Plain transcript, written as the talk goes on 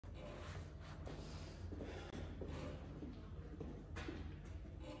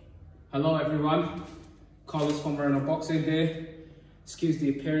Hello everyone, Carlos from Moreno Boxing here. Excuse the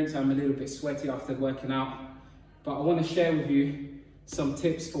appearance, I'm a little bit sweaty after working out, but I want to share with you some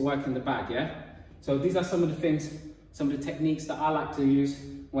tips for working the bag, yeah? So these are some of the things, some of the techniques that I like to use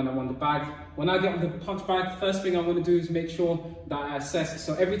when I'm on the bag. When I get on the punch bag, first thing I want to do is make sure that I assess.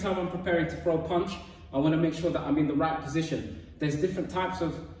 So every time I'm preparing to throw a punch, I want to make sure that I'm in the right position. There's different types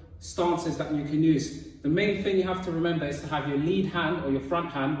of stances that you can use. The main thing you have to remember is to have your lead hand or your front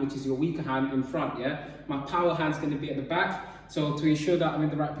hand, which is your weaker hand, in front, yeah? My power hand's going to be at the back. So to ensure that I'm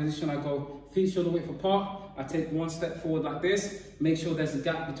in the right position, I go feet shoulder width apart. I take one step forward like this, make sure there's a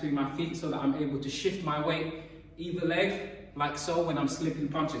gap between my feet so that I'm able to shift my weight either leg, like so, when I'm slipping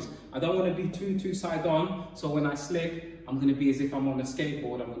punches. I don't want to be too side on, so when I slip, I'm going to be as if I'm on a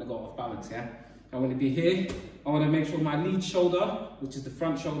skateboard, I'm going to go off balance, yeah? I want to be here. I want to make sure my lead shoulder, which is the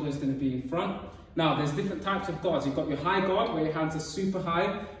front shoulder, is going to be in front. Now, there's different types of guards. You've got your high guard, where your hands are super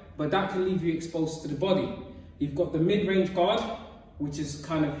high, but that can leave you exposed to the body. You've got the mid-range guard, which is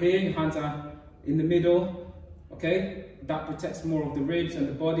kind of here. Your hands are in the middle, okay? That protects more of the ribs and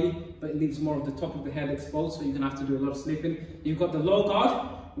the body, but it leaves more of the top of the head exposed, so you're going to have to do a lot of slipping. You've got the low guard,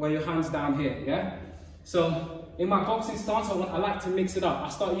 where your hand's down here, yeah? So, in my boxing stance, I like to mix it up.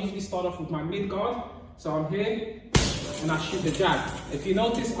 I usually start off with my mid guard, so I'm here, and I shoot the jab. If you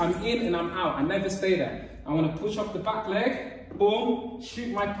notice, I'm in and I'm out. I never stay there. I want to push off the back leg, boom,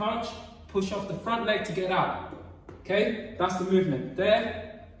 shoot my punch, push off the front leg to get out. Okay, that's the movement.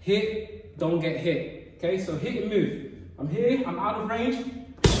 There, hit, don't get hit. Okay, so hit and move. I'm here, I'm out of range.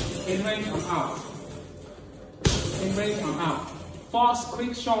 In range, I'm out. In range, I'm out. Fast,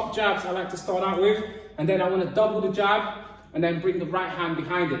 quick, sharp jabs I like to start out with. And then I want to double the jab and then bring the right hand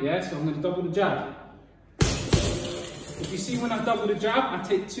behind it, yeah? So I'm going to double the jab. If you see when I double the jab, I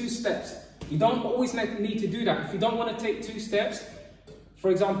take 2 steps. You don't always need to do that. If you don't want to take 2 steps, for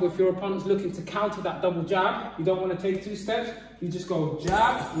example, if your opponent's looking to counter that double jab, you don't want to take 2 steps, you just go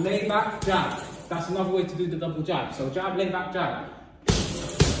jab, lay back, jab. That's another way to do the double jab. So jab, lay back, jab.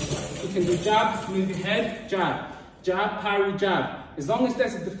 You can do jab, move your head, jab. Jab, parry, jab. As long as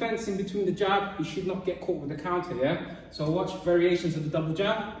there's a defense in between the jab, you should not get caught with the counter, yeah? So watch variations of the double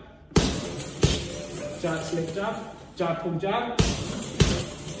jab. Jab, slip jab. Jab, pull jab.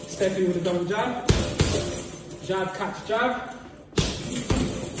 Step in with a double jab. Jab, catch jab.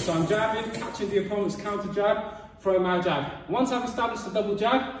 So I'm jabbing, catching the opponent's counter jab, throwing my jab. Once I've established the double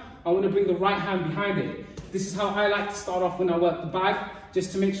jab, I want to bring the right hand behind it. This is how I like to start off when I work the bag,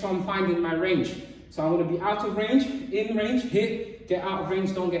 just to make sure I'm finding my range. So I want to be out of range, in range, hit, get out of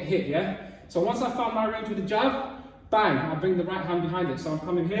range, don't get hit, yeah? So once I found my range with the jab, bang, I bring the right hand behind it. So I'm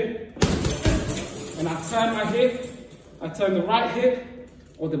coming here, and I turn my hip, I turn the right hip,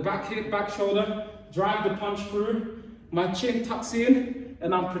 or the back hip, back shoulder, drive the punch through, my chin tucks in,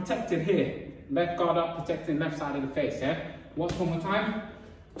 and I'm protected here. Left guard up, protecting left side of the face, yeah? Watch one more time.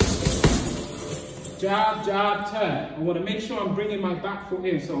 Jab, jab, turn. I want to make sure I'm bringing my back foot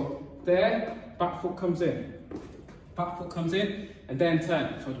in. So there, back foot comes in. Back foot comes in, and then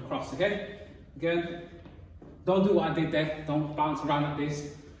turn for the cross, okay? Again, don't do what I did there. Don't bounce around like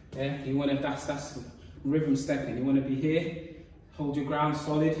this. Yeah, you want to, that's rhythm stepping. You want to be here, hold your ground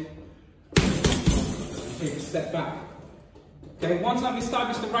solid, take a step back. Okay, once I've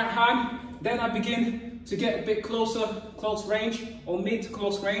established the right hand, then I begin to get a bit closer, close range, or mid to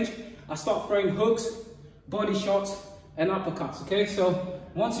close range. I start throwing hooks, body shots, and uppercuts, okay? So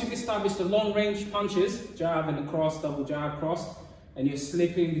once you've established the long range punches, jab and a cross, double jab, cross, and you're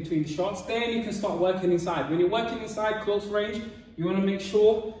slipping between shots, then you can start working inside. When you're working inside, close range, you want to make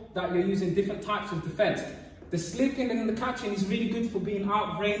sure that you're using different types of defense. The slipping and the catching is really good for being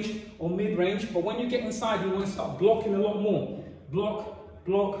out of range or mid-range, but when you get inside, you want to start blocking a lot more. Block,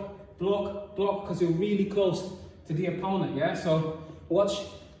 block, block, block, because you're really close to the opponent, yeah? So watch.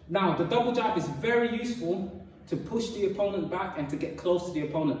 Now, the double jab is very useful to push the opponent back and to get close to the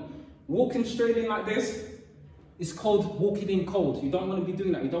opponent. Walking straight in like this is called walking in cold. You don't want to be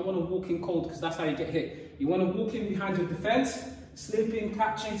doing that. You don't want to walk in cold, because that's how you get hit. You want to walk in behind your defense, slipping,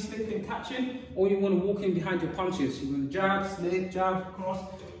 catching, or you want to walk in behind your punches. You want to jab, slip, jab, cross.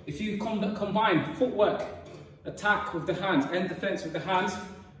 If you combine footwork, attack with the hands and defense with the hands,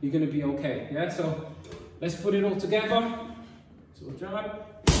 you're going to be okay, yeah? So let's put it all together. So jab,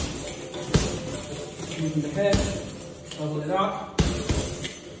 using the head, double it up,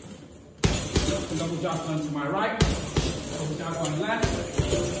 double jab going to my right, double jab going left.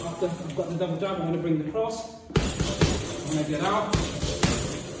 After I've got the double jab, I want to bring the cross. I want to get out,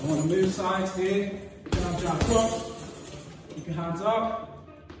 I want to move sides here, jab, jab, cross, keep your hands up,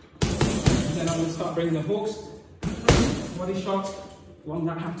 and then I'm going to start bringing the hooks, body shots, One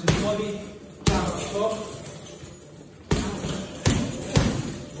right hand to the body, jab up top.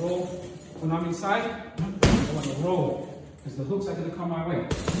 Roll. When I'm inside, I want to roll, because the hooks are going to come my way.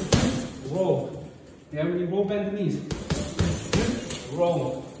 Roll. Yeah, when you roll, bend the knees.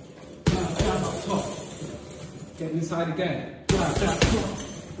 Roll. Jab up top. Get inside again. Jab,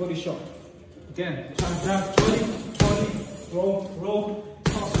 top. Body shot. Again. Jab, body, roll,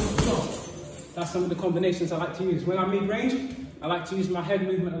 toss. That's some of the combinations I like to use. When I'm mid-range, I like to use my head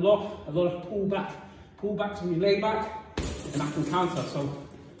movement a lot of pull back. Pull back when you lay back, and I can counter. So,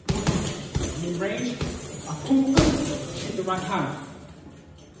 mid-range, I pull, shoot the right hand.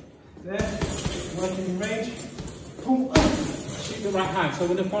 There, working in range, pull, shoot the right hand. So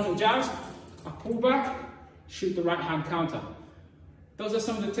when the opponent jabs, I pull back, shoot the right hand counter. Those are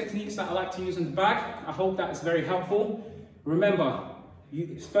some of the techniques that I like to use in the bag. I hope that is very helpful. Remember,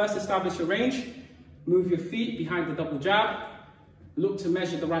 you first establish your range, move your feet behind the double jab, look to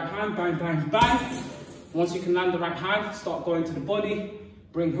measure the right hand, bang, bang, bang. Once you can land the right hand, start going to the body,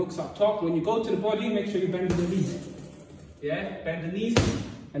 bring hooks up top. When you go to the body, make sure you bend the knees. Yeah, bend the knees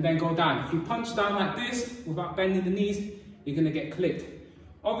and then go down. If you punch down like this without bending the knees, you're gonna get clipped.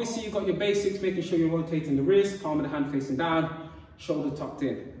 Obviously, you've got your basics, making sure you're rotating the wrist, palm of the hand facing down, shoulder tucked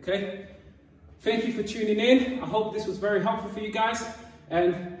in, okay? Thank you for tuning in. I hope this was very helpful for you guys,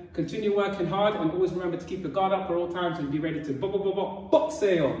 and continue working hard, and always remember to keep the guard up at all times and be ready to box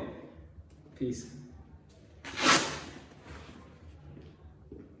sale. Peace.